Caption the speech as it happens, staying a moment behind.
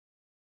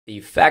the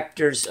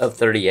factors of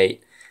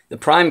 38, the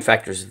prime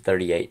factors of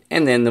 38,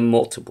 and then the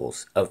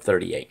multiples of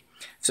 38.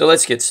 So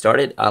let's get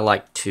started. I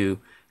like to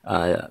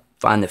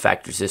find the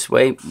factors this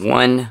way.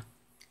 1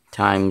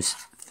 times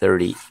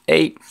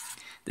 38.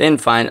 Then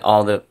find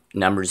all the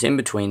numbers in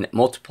between that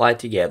multiply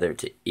together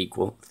to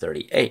equal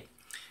 38.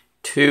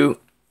 2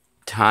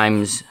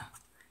 times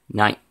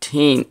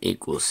 19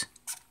 equals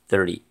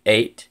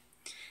 38.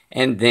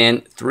 And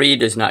then 3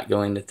 does not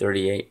go into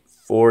 38.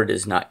 4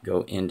 does not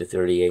go into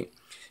 38.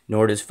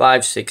 Nor does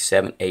 5, 6,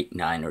 7, 8,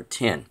 9, or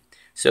 10.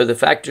 So the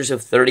factors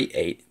of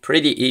 38,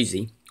 pretty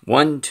easy.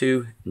 1,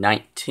 2,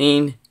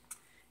 19,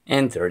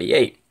 and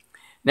 38.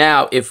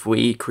 Now, if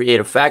we create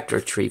a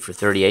factor tree for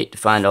 38 to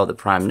find all the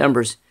prime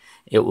numbers,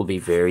 it will be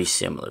very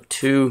similar.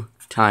 2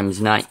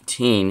 times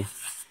 19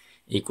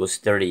 equals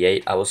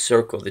 38. I will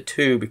circle the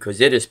 2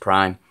 because it is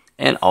prime,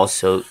 and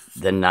also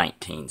the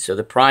 19. So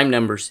the prime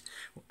numbers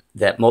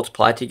that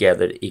multiply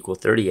together to equal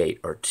 38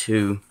 are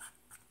 2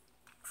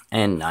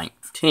 and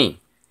 19.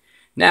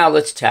 Now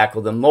let's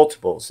tackle the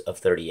multiples of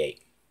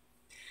 38.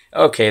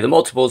 Okay, the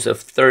multiples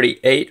of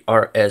 38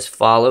 are as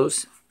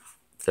follows.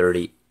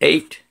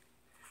 38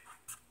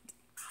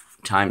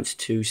 times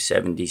 2,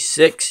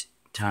 76,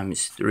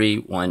 times 3,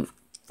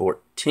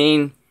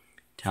 114,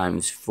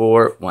 times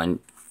 4,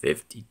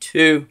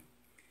 152,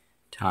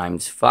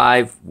 times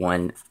 5,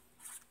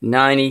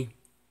 190,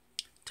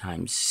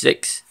 times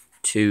 6,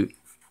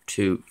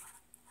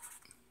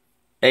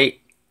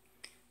 228,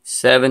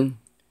 7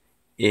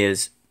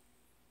 is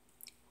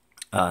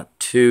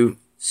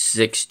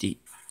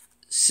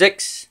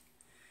 266,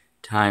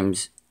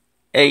 times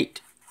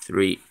 8,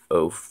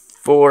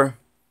 304,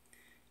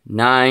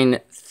 9,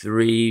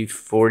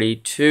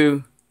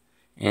 342,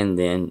 and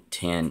then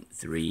 10,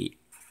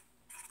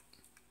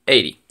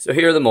 380. So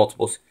here are the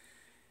multiples.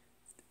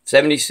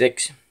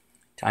 76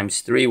 times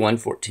 3,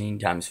 114,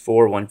 times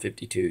 4,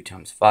 152,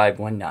 times 5,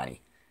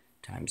 190,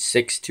 times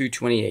 6,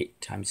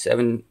 228, times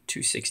 7,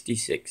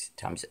 266,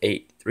 times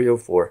 8,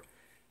 304,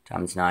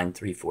 times 9,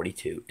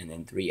 342, and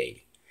then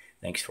 380.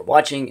 Thanks for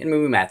watching, and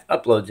MooMooMath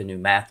uploads a new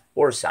math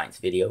or science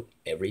video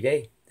every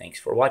day. Thanks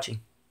for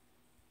watching.